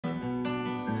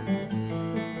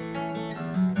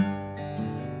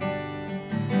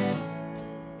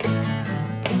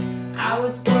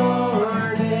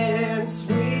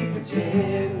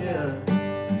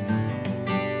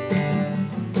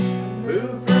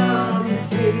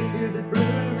city to the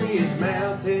Blue Ridge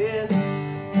Mountains,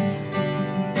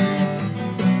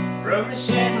 from the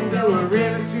Shenandoah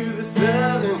River to the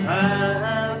Southern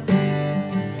Pines.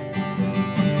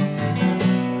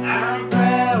 I'm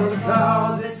proud to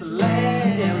call this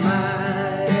land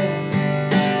mine,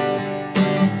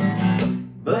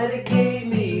 but it gave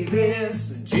me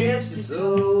this gypsy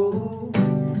soul,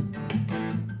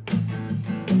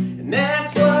 and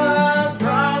that's what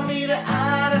brought me to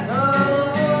Idaho.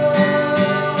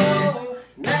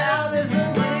 Now there's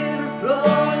a river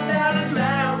flowing down the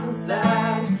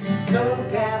mountainside,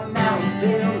 snow-capped mountains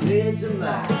till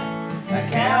mid-July. A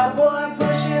cowboy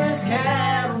pushing his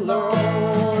cattle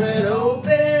on an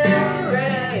open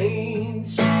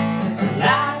range, as the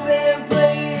light band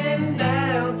playing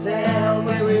downtown,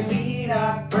 where we meet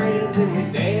our friends and we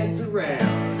dance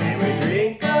around, and we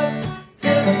drink up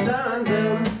till the sun's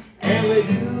up, and we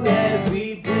do as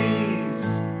we please.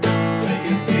 So you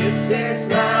can sip, share,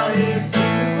 smile, here's to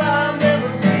our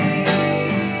memories.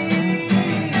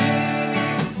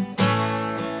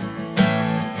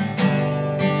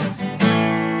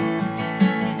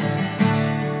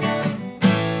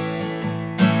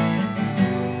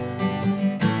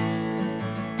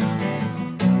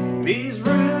 These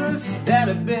roots that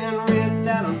have been ripped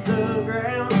out of the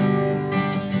ground,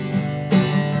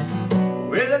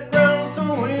 well, they've grown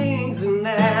some wings and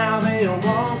now they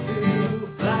want to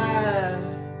fly.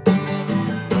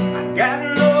 I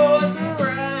gotta know what's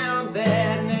around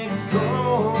that next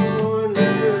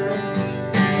corner.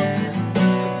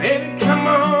 So baby, come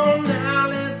on now,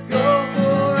 let's go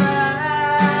for a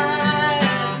ride.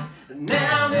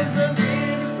 Now there's a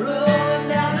river flowing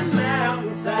down the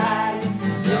mountainside,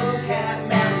 snow-capped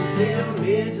mountains till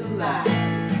mid-July.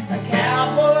 A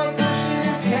cowboy pushing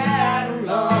his cattle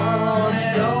on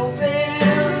an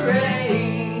open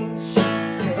range,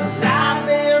 with a live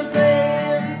band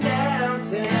playing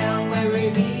downtown, where we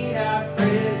meet our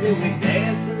friends and we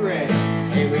dance around,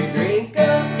 and we drink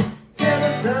up till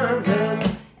the sun's up,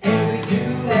 and we do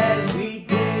as we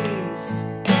please.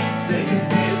 Take a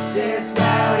sip, share,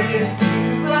 smile, here's to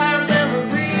our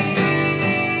memories.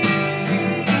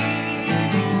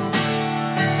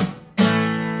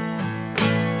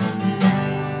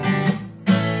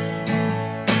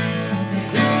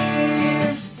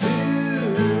 Here's to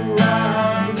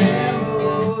our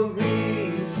memories.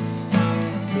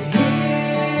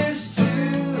 Here's to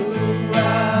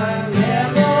our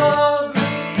memories.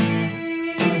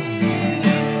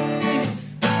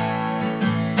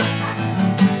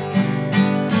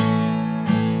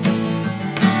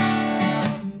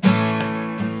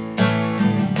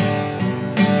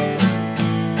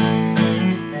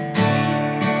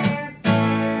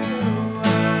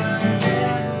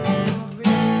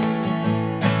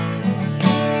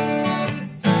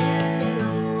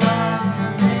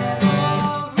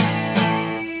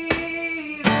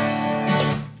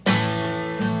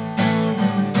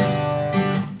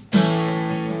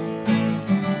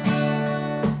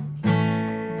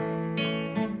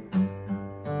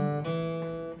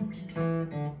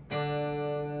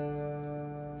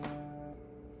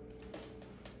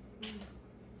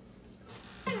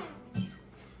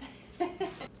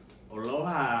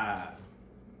 Aloha,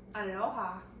 Aloha.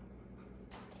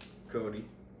 Cody.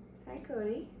 Hi,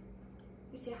 Cody.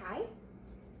 You say hi?